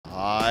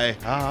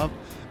I have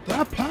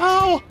the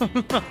power.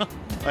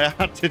 I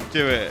had to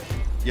do it.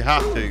 You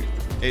have to.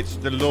 It's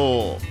the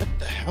law. What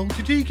the hell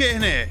did he get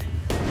in here?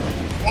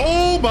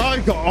 Oh my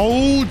God.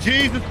 Oh,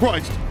 Jesus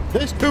Christ.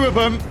 There's two of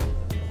them.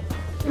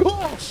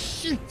 Oh,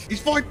 shit.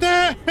 He's right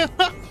there.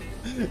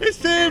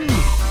 It's him.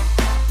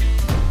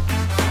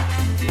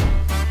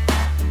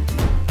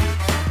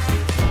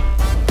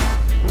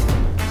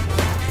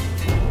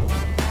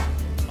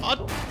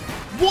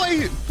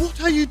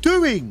 What are you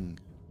doing?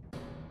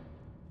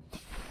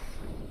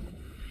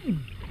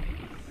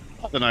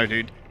 I don't know,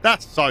 dude.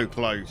 That's so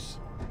close.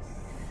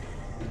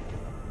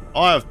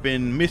 I have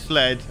been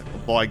misled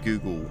by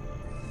Google.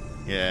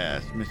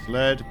 Yes,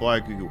 misled by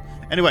Google.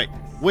 Anyway,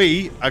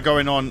 we are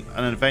going on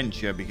an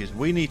adventure because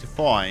we need to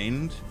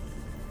find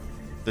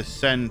the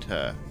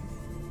center.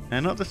 Now,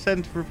 not the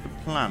center of the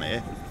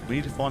planet. We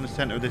need to find the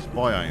center of this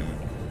biome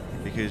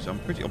because I'm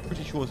pretty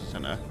sure it's the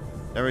center.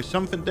 There is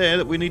something there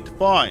that we need to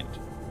find,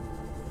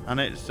 and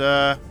it's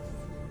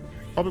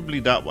probably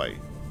that way.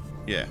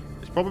 Yeah,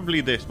 it's probably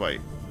this way.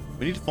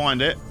 We need to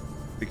find it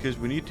because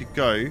we need to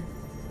go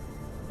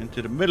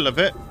into the middle of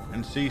it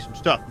and see some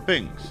stuff and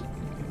things.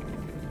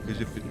 Because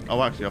if it,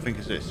 oh, actually, I think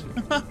it's this.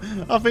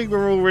 I think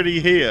we're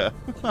already here.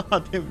 I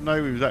didn't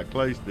know we was that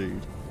close,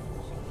 dude.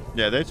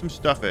 Yeah, there's some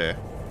stuff here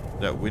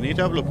that we need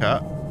to have a look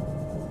at.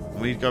 And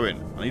we need to go in.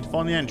 I need to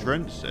find the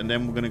entrance, and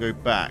then we're going to go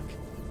back.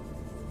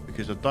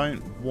 Because I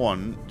don't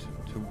want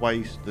to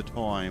waste the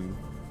time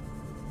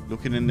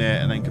looking in there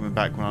and then coming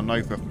back when I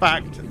know for a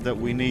fact that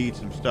we need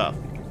some stuff.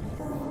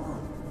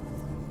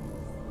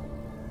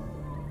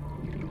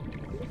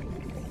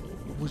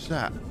 What was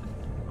that?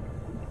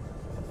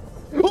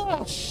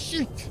 Oh,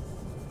 shit!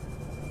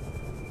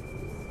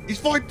 He's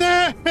right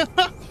there!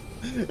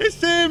 It's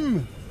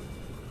him!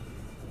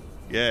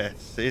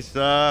 Yes, it's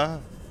the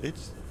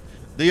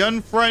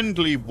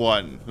unfriendly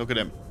one. Look at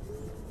him.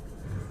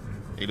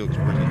 He looks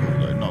pretty cool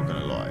though, not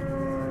gonna lie.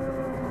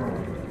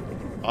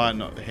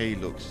 He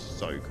looks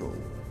so cool.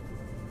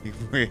 He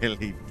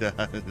really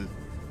does.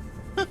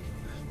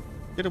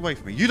 Get away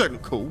from me. You don't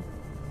look cool.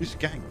 You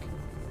skank.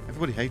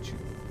 Everybody hates you.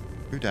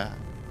 Who dat?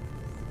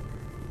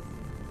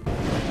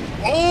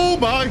 Oh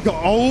my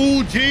God.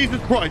 Oh,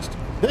 Jesus Christ.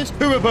 There's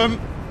two of them.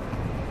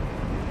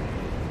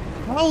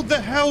 How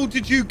the hell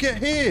did you get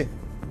here?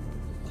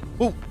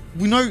 Well,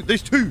 we know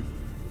there's two.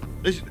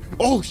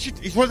 Oh, shit.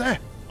 He's right there.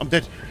 I'm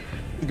dead.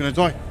 I'm gonna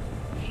die.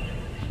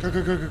 Go,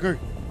 go, go, go, go.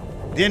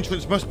 The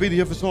entrance must be the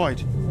other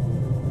side.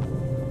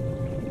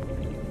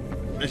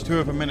 There's two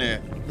of them in here.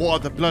 What are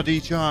the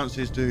bloody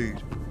chances, dude?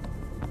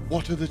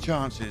 What are the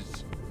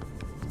chances?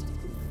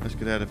 Let's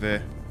get out of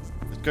here.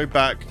 Let's go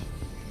back,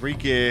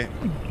 re-gear,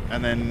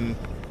 and then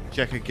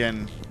check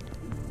again.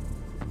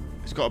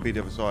 It's got to be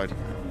the other side.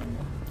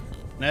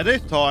 Now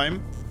this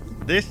time,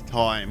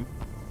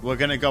 we're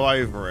going to go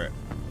over it.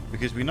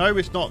 Because we know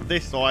it's not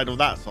this side or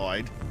that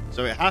side.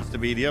 So it has to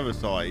be the other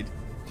side.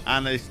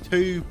 And there's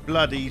two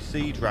bloody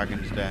sea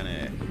dragons down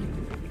here.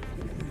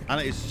 And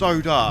it is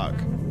so dark.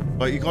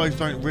 But you guys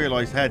don't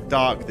realise how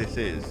dark this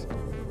is.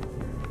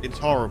 It's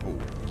horrible.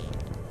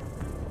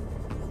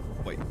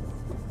 Wait.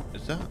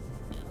 Is that?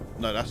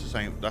 No, that's the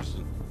same. That's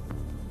the...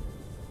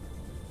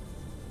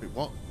 Wait,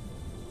 what?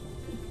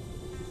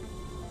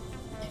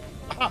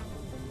 Aha!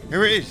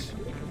 Here it is.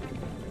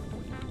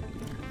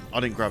 I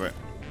didn't grab it.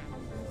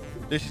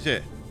 This is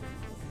it.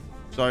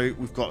 So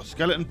we've got a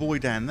skeleton boy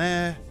down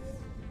there.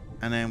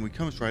 And then we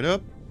come straight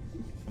up.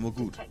 And we're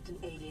good. Detect an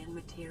alien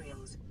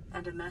materials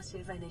and a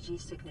massive energy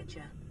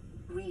signature.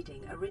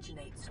 Reading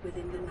originates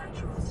within the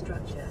natural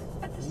structure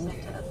at the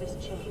center of this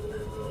chamber.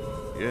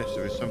 Yes,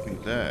 there is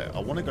something there. I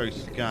want to go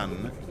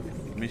scan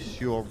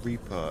Monsieur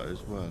Reaper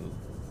as well.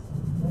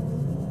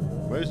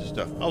 Where's the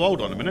stuff? Oh,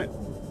 hold on a minute.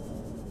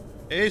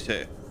 It is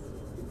here.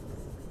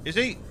 Is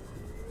he?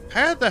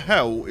 How the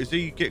hell is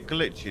he get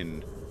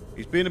glitching?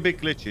 He's being a bit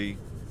glitchy.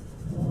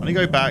 I need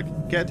to go back,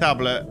 get a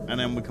tablet, and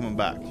then we're coming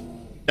back.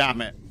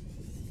 Damn it.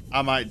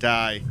 I might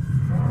die.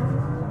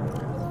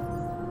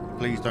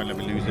 Please don't let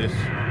me lose this.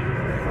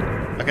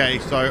 Okay,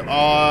 so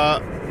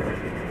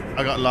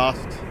I got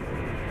lost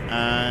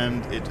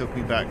and it took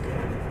me back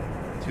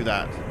to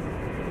that.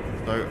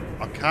 So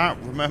I can't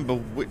remember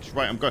which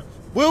way I'm going.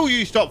 Will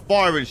you stop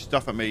firing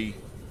stuff at me?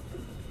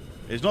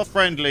 It's not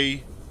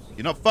friendly.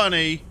 You're not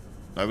funny.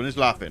 No one is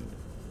laughing.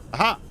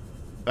 Aha!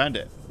 Found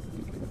it.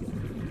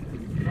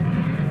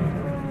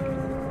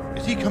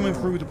 Is he coming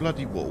through the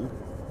bloody wall?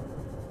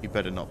 He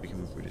better not be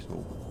coming through this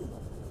wall.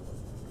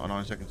 Oh,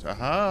 9 seconds.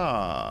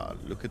 Aha!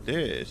 Look at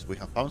this. We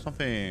have found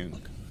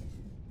something.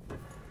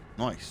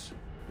 Nice.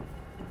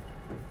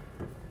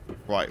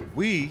 Right,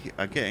 we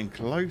are getting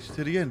close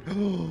to the end.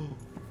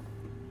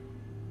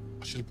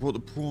 I should have brought the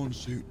prawn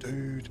suit,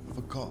 dude. I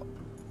forgot.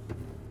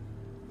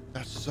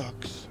 That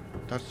sucks.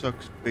 That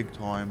sucks big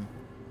time.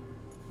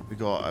 We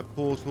got a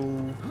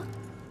portal.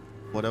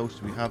 What else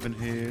do we have in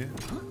here?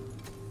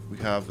 We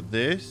have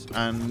this,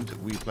 and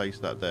we place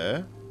that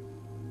there.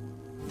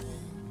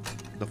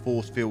 The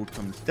force field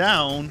comes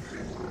down,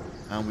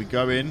 and we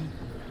go in,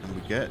 and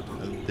we get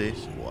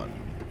this one.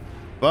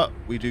 But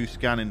we do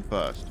scanning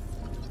first.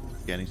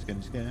 Scanning,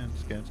 scan, scan,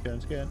 scan, scan,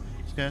 scan,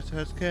 scan,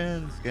 scan,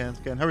 scan, scan,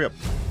 scan. Hurry up.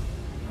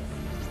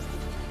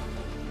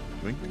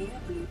 New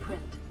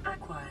blueprint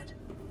acquired.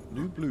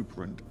 New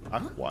blueprint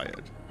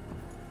acquired.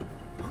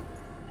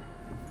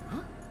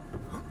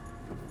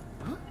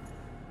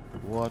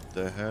 What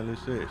the hell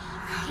is this?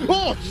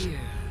 What?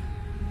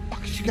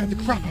 Fuck, she got the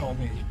crap out of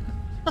me.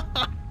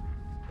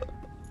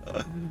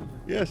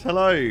 Yes,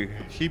 hello.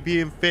 She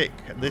being thick.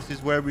 This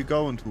is where we're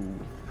going to.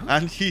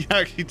 And she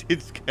actually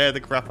did scare the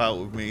crap out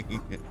of me.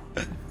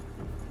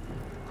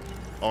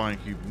 Iron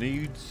Cube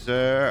needs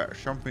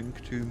something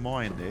to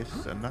mine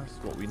this, and that's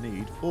what we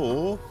need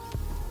for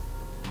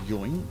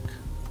yoink.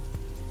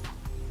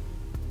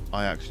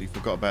 I actually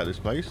forgot about this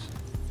place.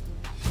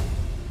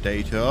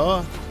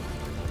 Data.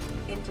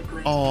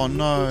 Oh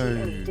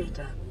no.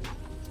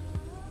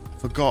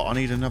 Forgot I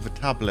need another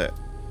tablet.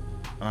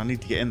 And I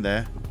need to get in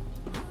there.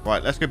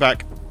 Right, let's go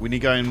back. We need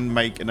to go and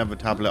make another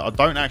tablet. I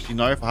don't actually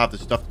know if I have the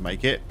stuff to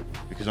make it,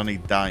 because I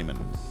need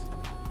diamonds.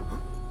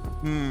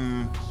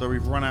 So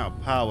we've run out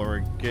of power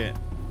again.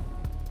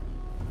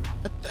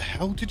 What the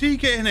hell did he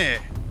get in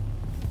here?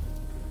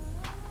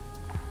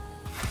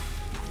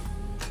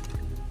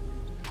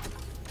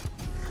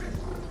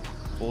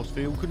 Force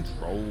field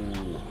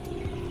control.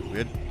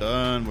 We're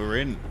done. We're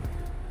in.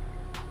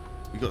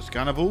 We got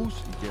scannables?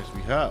 Yes,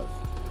 we have.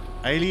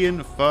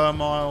 Alien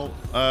thermal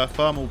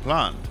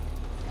plant.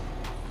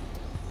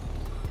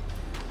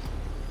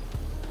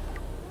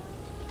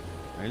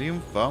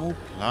 Alien thermal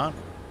plant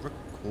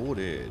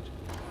recorded.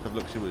 Let's have a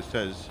look, see what it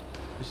says.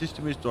 The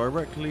system is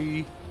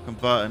directly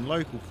converting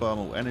local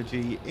thermal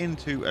energy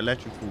into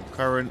electrical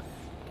current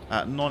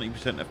at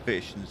 90%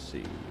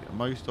 efficiency.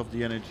 Most of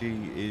the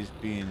energy is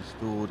being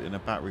stored in a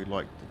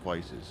battery-like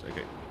devices.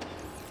 Okay.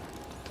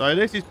 So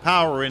this is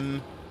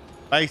powering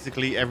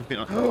basically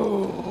everything.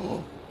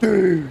 Oh,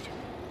 dude.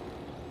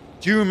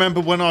 Do you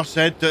remember when I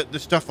said that the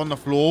stuff on the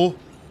floor,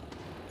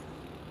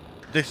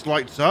 this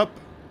lights up?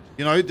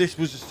 You know, this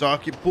was a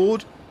circuit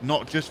board,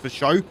 not just for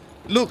show.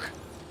 Look.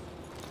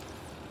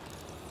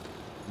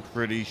 I'm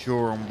pretty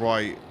sure I'm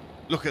right.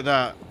 Look at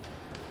that.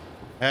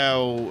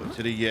 Hell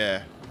to the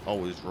yeah. I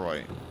was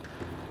right.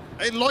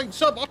 It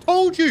lights up. I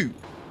told you.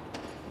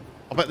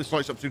 I bet this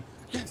lights up soon.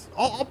 Yes.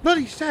 I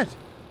bloody said.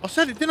 I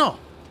said it, didn't I?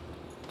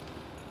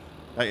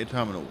 Data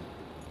terminal.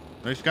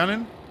 No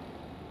scanning.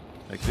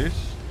 Take this.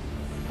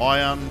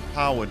 Ion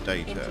power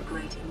data.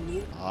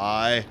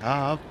 I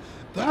have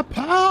the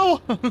power.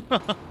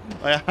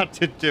 I had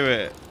to do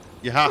it.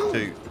 You have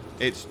to.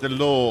 It's the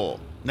law.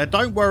 Now,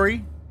 don't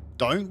worry.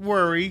 Don't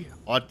worry.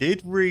 I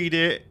did read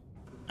it,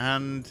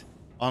 and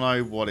I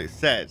know what it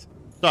says.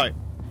 So,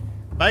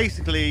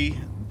 basically,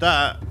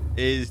 that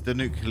is the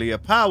nuclear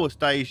power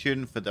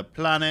station for the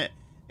planet.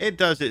 It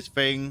does its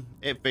thing.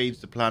 It feeds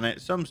the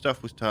planet. Some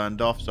stuff was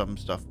turned off. Some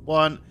stuff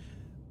wasn't.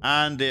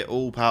 And it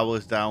all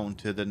powers down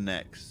to the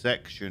next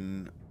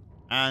section.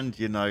 And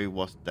you know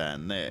what's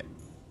down there.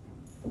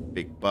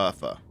 Big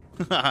Bertha.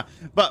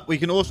 But we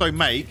can also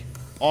make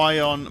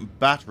ion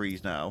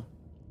batteries now.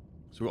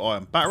 So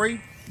ion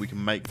battery, we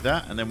can make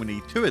that. And then we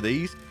need 2 of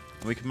these.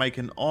 And we can make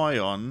an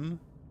ion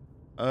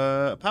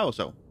power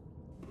cell.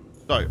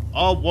 So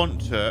I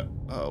want to...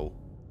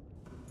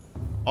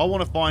 I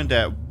want to find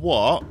out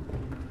what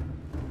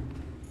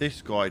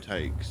this guy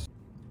takes.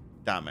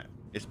 Damn it.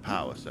 It's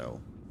power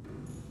cell.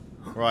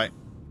 Right.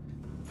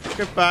 Let's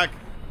go back.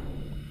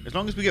 As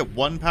long as we get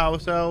 1 power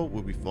cell,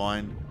 we'll be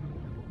fine.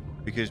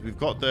 Because we've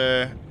got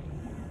the...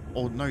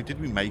 Oh, no. Did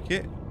we make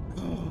it?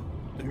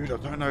 Dude, I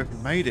don't know if we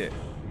made it.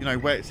 You know,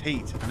 where it's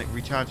heat and it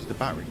recharges the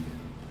battery.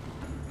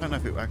 I don't know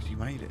if it actually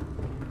made it.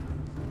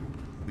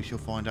 We shall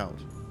find out.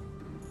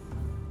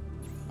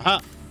 Aha!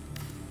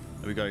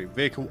 There we go.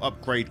 Vehicle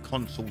upgrade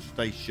console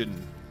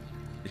station.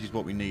 This is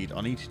what we need.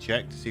 I need to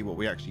check to see what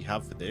we actually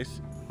have for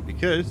this.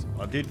 Because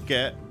I did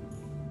get...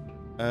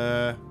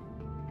 power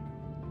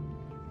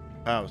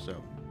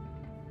cell.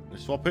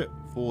 Let's swap it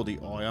for the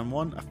iron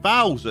one.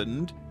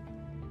 1,000?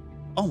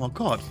 Oh my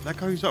god, that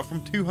goes up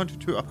from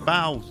 200 to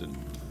 1,000.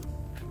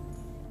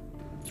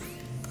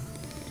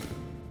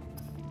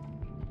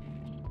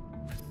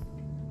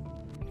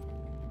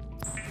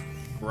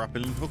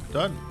 Grappling hook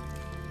done.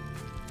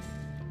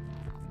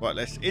 Right,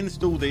 let's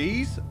install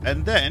these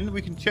and then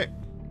we can check.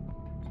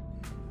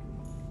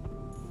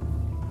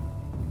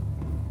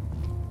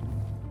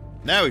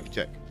 Now we can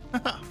check.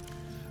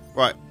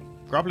 Right,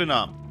 grappling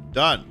arm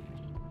done.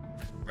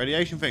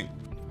 Radiation thing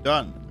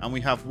done. And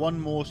we have 1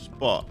 more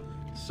spot.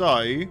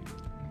 So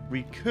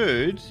we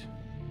could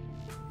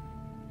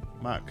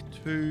Mach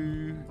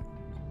 2.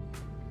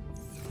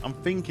 I'm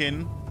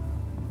thinking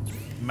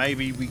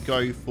maybe we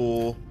go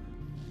for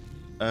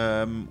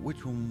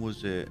which one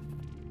was it?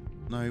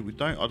 No, we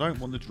don't. I don't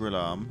want the drill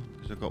arm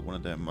because I've got one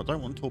of them. I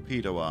don't want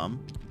torpedo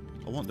arm.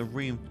 I want the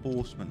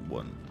reinforcement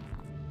one.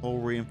 Whole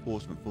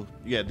reinforcement for,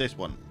 yeah, this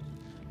one.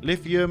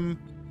 Lithium,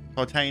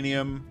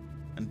 titanium,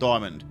 and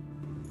diamond.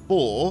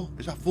 4?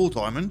 Is that 4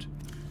 diamond?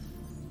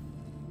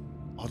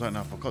 I don't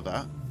know if I've got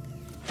that.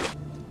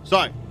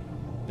 So,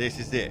 this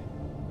is it.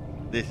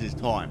 This is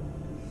time.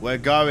 We're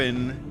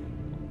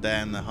going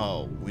down the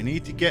hole. We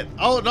need to get...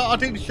 Oh, no, I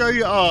didn't show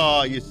you.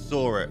 Oh, you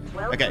saw it.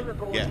 Okay,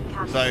 yeah.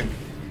 So,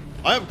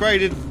 I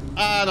upgraded,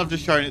 and I've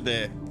just shown it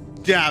there.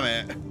 Damn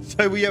it.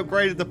 So, we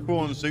upgraded the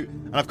prawn suit,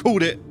 and I've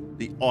called it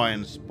the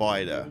Iron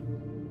Spider.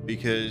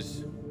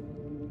 Because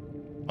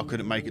I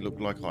couldn't make it look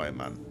like Iron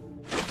Man.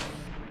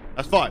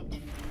 That's fine.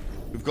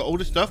 We've got all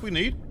the stuff we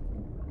need.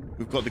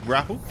 We've got the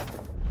grapple.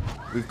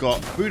 We've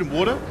got food and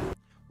water.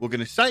 We're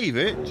going to save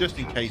it just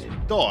in case we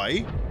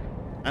die.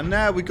 And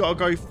now we've got to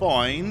go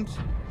find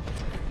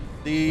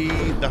the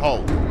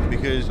hole.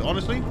 Because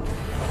honestly,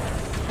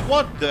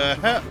 what the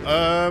hell?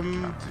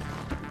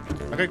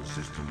 Okay.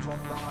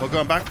 We're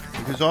going back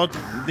because I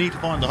need to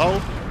find the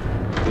hole.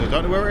 I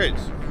don't know where it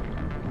is.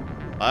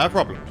 I have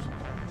problems.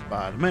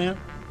 Spider-Man.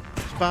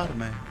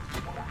 Spider-Man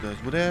does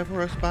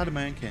whatever a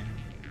Spider-Man can.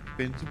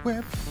 Spins a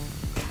web.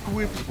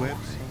 Whips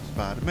webs.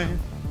 Spider-Man.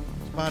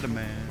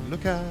 Spider-Man.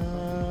 Look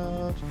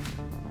out.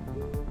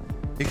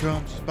 Here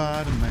comes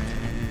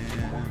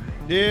Spider-Man.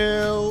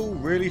 Still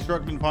really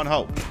struggling to find a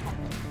hole.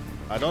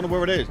 I don't know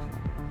where it is.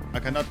 I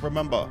cannot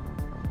remember.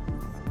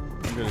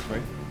 Let me go this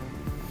way.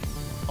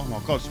 Oh my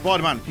god,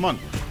 Spider-Man, come on.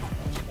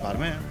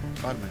 Spider-Man,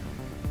 Spider-Man.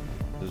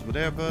 Does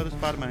whatever the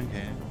Spider-Man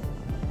can.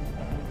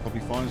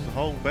 Probably finds the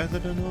hole better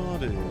than I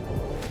do.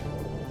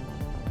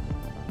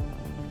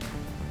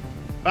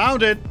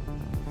 Found it.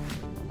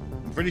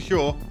 I'm pretty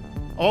sure.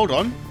 Oh, hold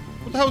on.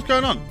 What the hell's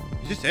going on?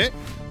 Is this it?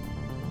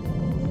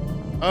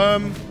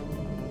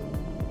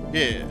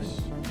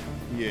 Yes.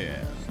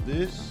 Yes.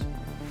 This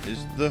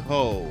is the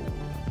hole.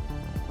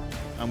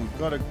 And we've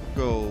got to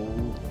go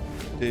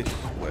this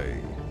way.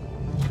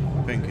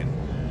 Thinking.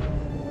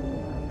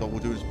 Thought we'll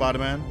do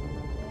Spider-Man.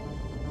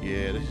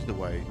 Yeah, this is the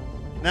way.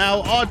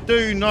 Now, I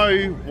do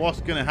know what's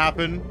going to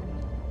happen.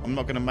 I'm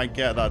not going to make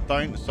out that I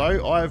don't.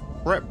 So, I've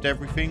prepped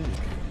everything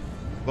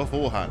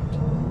beforehand.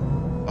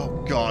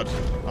 Oh, God.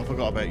 I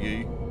forgot about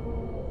you.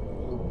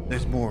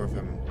 There's more of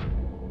them.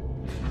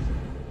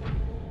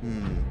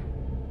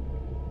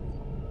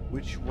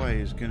 Which way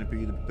is going to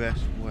be the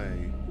best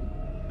way?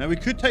 Now, we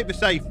could take the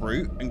safe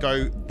route and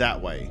go that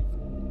way.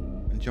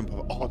 And jump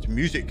over. Oh, it's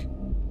music.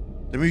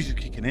 The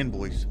music's kicking in,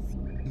 boys.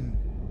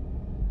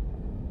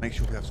 Make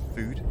sure we have some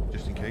food,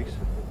 just in case.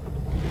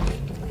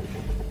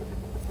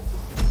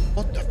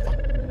 What the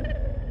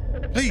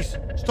fuck? Please,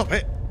 stop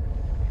it.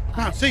 I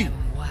can't see.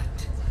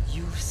 What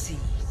you see.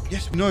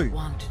 Yes, we know.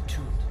 Want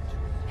to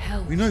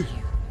help We know. you.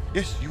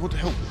 Yes, you want to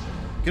help.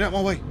 Get out of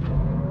my way.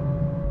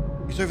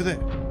 He's over there.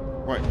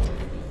 Right.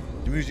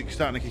 The music's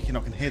starting to kick in. I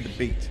can hear the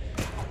beat.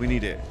 We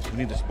need it. We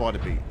need the spider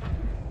beat.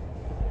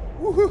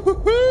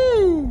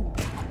 Woo-hoo-hoo-hoo!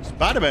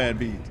 Spider-Man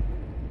beat.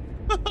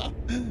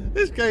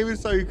 This game is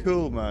so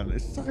cool, man.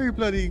 It's so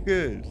bloody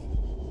good.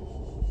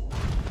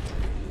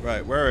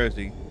 Right, where is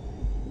he?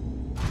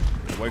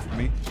 Away from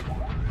me.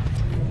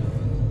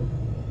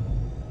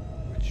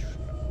 Which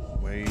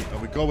way are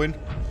we going?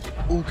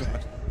 Oh,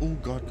 God. Oh,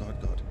 God,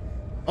 God, God.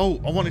 Oh,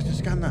 I wanted to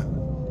scan that.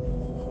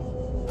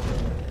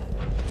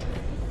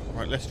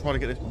 Right, let's try to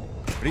get this one.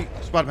 Ready?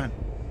 Spider-Man.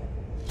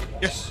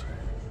 Yes.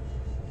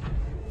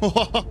 Dude,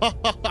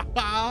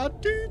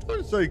 that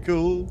was so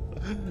cool.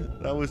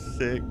 That was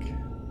sick.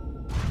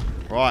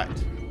 Right.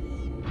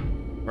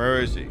 Where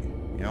is he?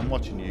 Yeah, I'm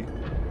watching you.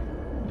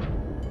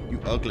 You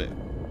ugly.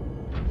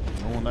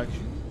 No one likes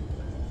you.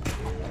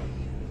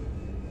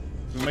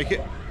 Can we make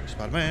it?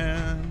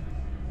 Spider-Man.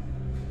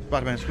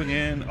 Spider-Man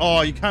swinging.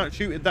 Oh, you can't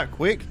shoot it that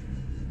quick?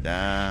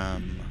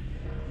 Damn.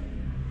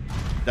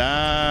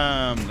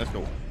 Damn. Let's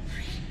go.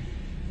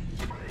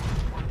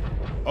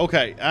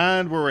 Okay,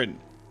 and we're in.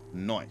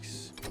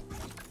 Nice.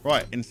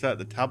 Right, insert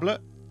the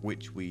tablet,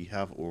 which we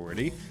have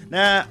already.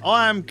 Now,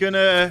 I'm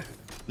gonna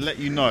let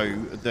you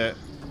know that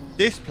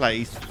this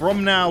place,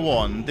 from now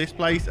on, this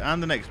place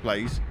and the next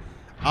place,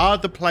 are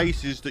the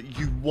places that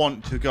you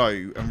want to go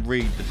and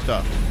read the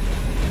stuff.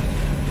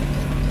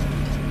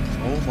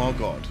 Oh my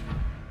god.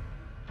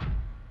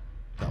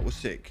 That was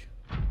sick.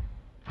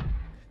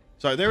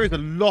 So there is a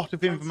lot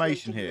of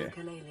information here.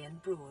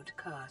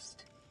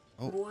 Broadcast.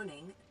 Oh.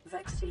 Warning,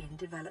 vaccine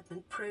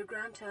development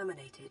program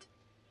terminated.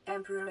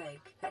 Emperor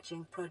egg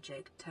hatching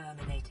project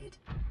terminated.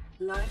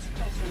 Live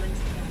specimens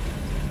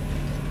terminated.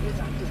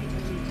 Evacuate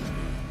immediately.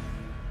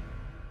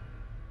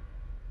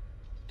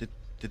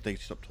 Did they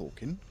stop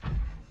talking?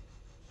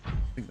 I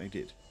think they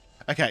did.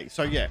 Okay,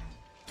 so yeah.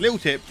 Little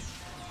tip.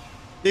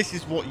 This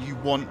is what you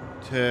want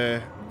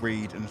to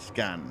read and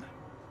scan.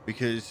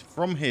 Because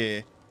from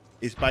here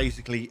is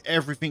basically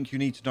everything you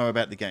need to know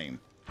about the game.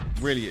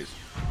 It really is.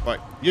 Right,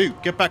 you,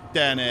 get back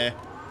down there.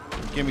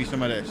 Give me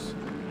some of this.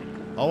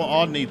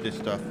 I'll need this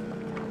stuff.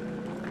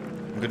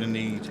 I'm going to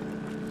need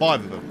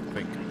 5 of them, I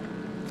think.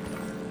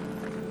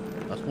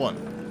 That's 1.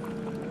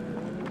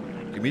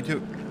 Give me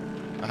 2.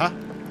 Aha.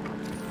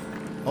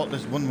 Oh,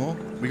 there's 1 more.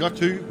 We got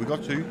 2. We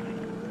got 2.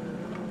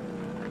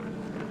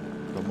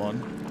 Come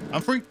on.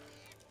 I'm free.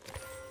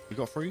 We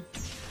got 3.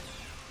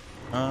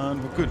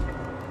 And we're good.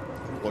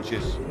 Watch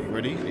this. Are you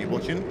ready? Are you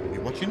watching? Are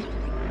you watching?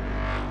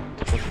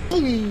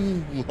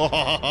 Boom!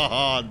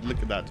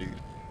 Look at that, dude.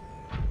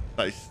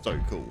 That is so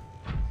cool.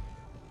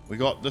 We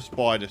got the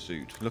spider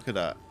suit. Look at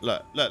that.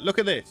 Look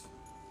at this.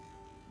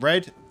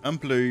 Red and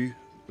blue,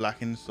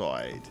 black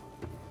inside.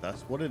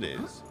 That's what it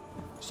is.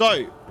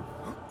 So,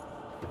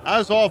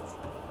 as I've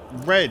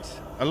read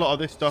a lot of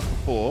this stuff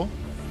before,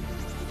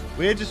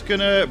 we're just going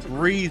to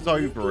breeze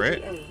over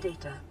it.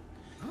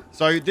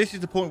 So, this is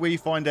the point where you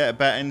find out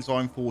about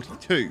enzyme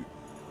 42.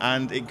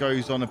 And it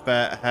goes on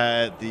about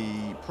how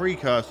the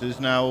precursors.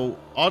 Now,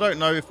 I don't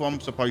know if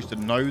I'm supposed to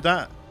know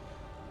that,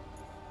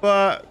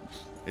 but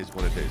it's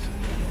what it is.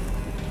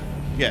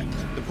 Yeah,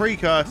 the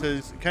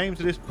precursors came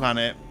to this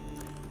planet,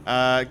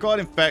 got an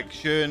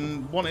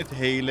infection, wanted to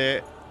heal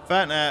it,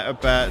 found out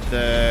about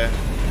the...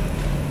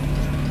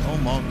 Oh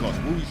my gosh,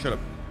 will you shut up?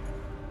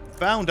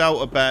 Found out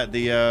about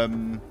the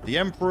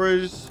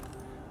emperors,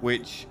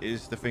 which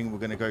is the thing we're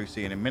going to go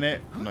see in a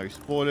minute. No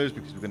spoilers,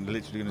 because we're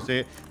literally going to see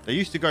it. They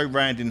used to go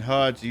around in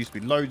herds. There used to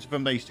be loads of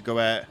them. They used to go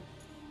out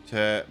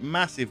to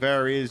massive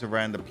areas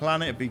around the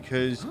planet,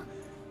 because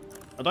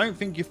I don't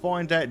think you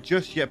find out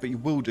just yet, but you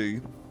will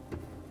do.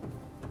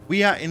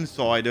 We are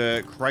inside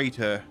a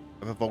crater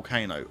of a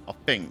volcano, I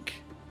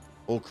think.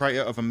 Or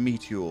crater of a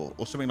meteor,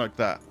 or something like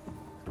that.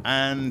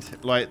 And,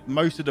 like,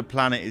 most of the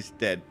planet is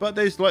dead. But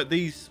there's, like,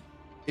 these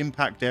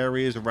impact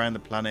areas around the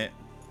planet.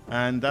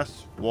 And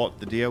that's what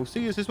the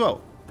DLC is as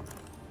well.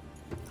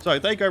 So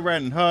they go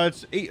around in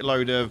herds, eat a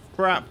load of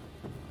crap,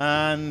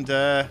 and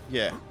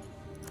yeah,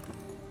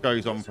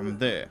 goes on from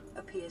there.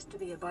 Appears to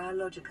be a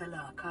biological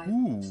archive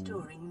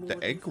storing more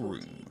the egg than 40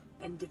 room.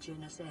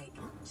 indigenous egg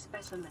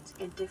specimens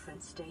in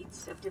different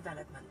states of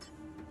development.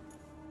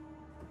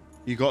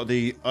 You got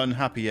the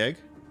unhappy egg.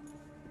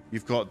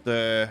 You've got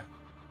the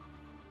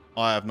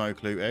I have no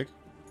clue egg.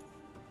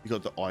 You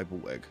got the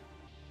eyeball egg.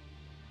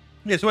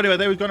 Yeah. So anyway,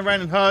 they was going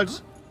around in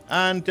herds.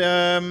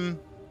 And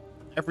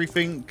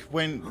everything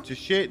went to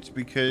shit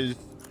because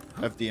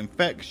of the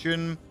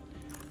infection.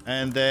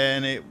 And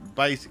then it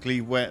basically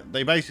went...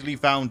 They basically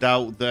found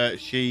out that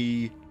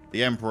she,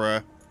 the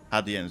Emperor,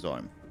 had the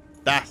enzyme.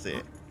 That's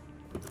it.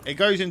 It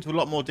goes into a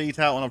lot more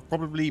detail, and I've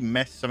probably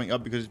messed something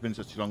up because it's been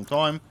such a long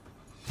time.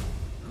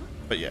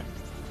 But yeah.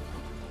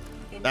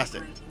 That's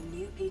it.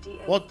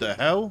 What the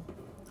hell?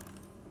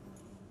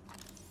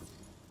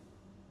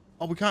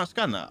 Oh, we can't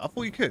scan that. I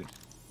thought you could.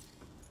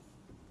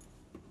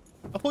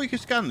 I thought you could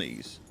scan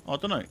these. I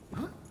don't know.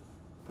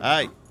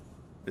 Hey,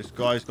 this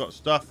guy's got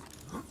stuff.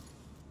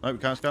 No, we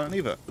can't scan it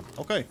either.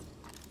 Okay.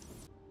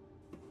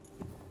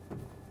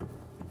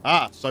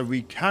 Ah, so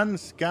we can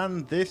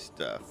scan this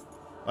stuff.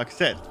 Like I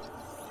said,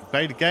 you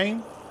play the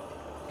game,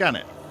 scan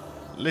it,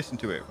 listen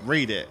to it,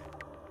 read it,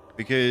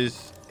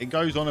 because it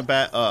goes on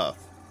about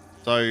Earth.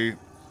 So,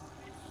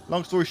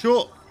 long story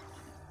short,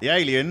 the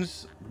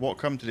aliens, what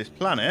come to this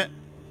planet,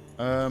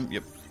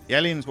 the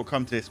aliens what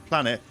come to this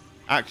planet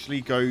actually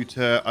go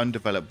to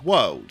undeveloped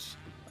worlds,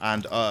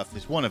 and Earth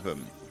is one of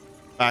them.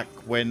 Back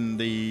when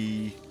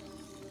I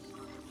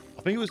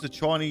think it was the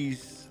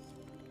Chinese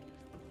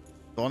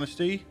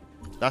dynasty,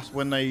 that's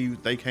when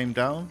they came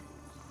down.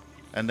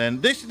 And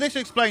then this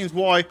explains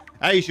why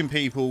Asian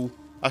people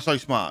are so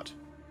smart,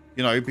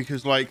 you know,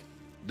 because like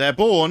they're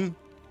born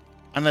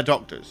and they're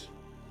doctors.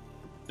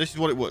 This is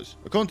what it was.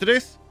 According to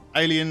this,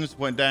 aliens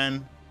went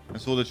down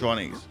and saw the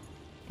Chinese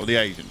or the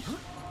Asians,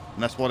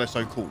 and that's why they're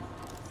so cool.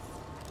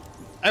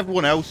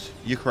 Everyone else,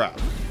 you crap.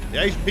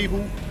 The Asian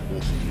people,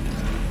 awesome.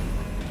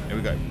 Here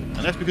we go. And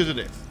that's because of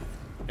this.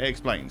 It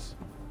explains.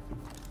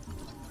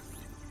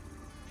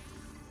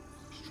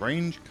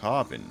 Strange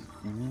carving.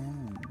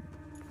 Ooh.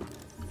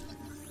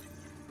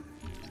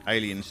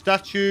 Alien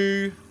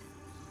statue.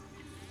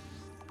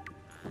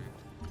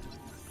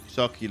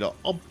 Circular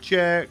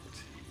object.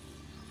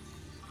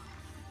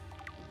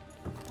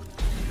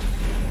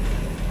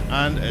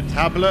 And a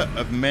tablet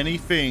of many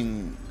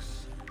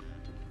things.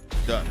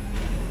 Done.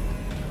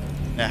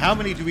 Now, how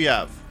many do we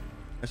have?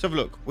 Let's have a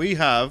look. We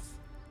have...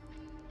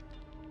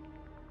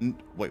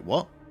 Wait,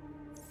 what?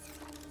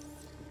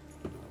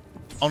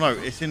 Oh, no.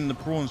 It's in the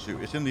prawn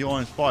suit. It's in the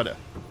iron spider.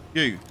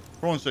 You.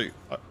 Prawn suit.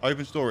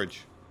 Open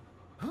storage.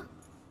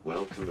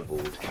 Welcome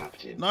aboard,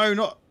 Captain. No,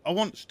 not... I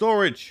want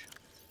storage.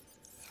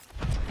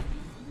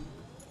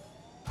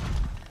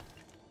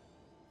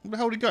 Where the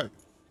hell did he go?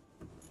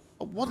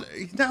 Oh, what?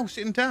 He's now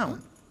sitting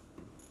down.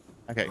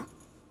 Okay.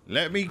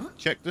 Let me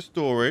check the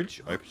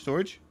storage. Open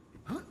storage.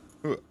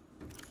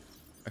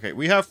 Okay,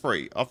 we have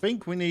 3. I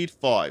think we need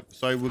 5.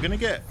 So we're going to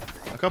get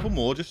a couple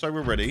more just so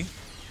we're ready.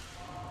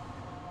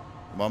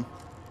 Come on.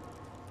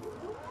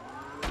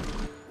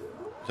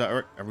 Is that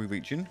right? Are we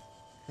reaching?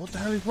 What the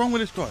hell is wrong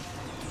with this guy?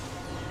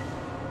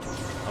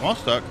 Am I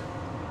stuck?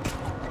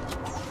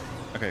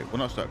 Okay, we're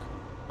not stuck.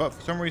 But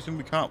for some reason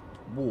we can't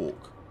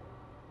walk.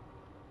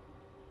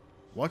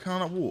 Why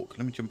can't I walk?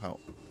 Let me jump out.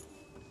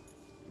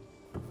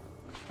 Can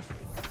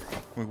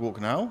we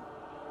walk now?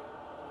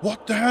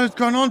 What the hell is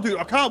going on, dude?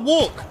 I can't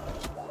walk!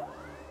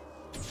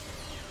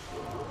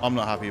 I'm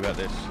not happy about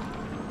this.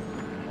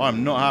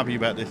 I'm not happy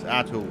about this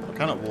at all. I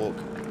cannot walk.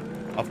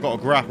 I've got a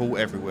grapple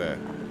everywhere.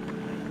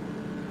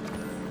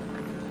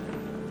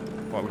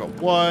 Right, we've got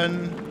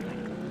one.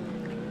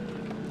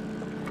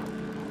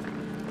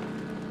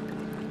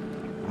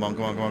 Come on,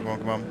 come on, come on, come on,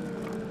 come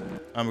on.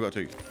 And we've got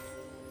two.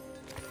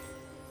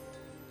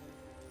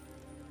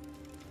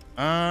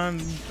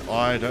 And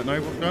I don't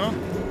know what's going on.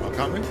 I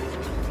can't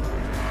move.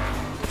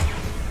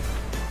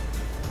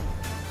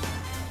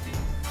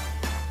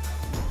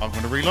 I'm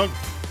going to reload.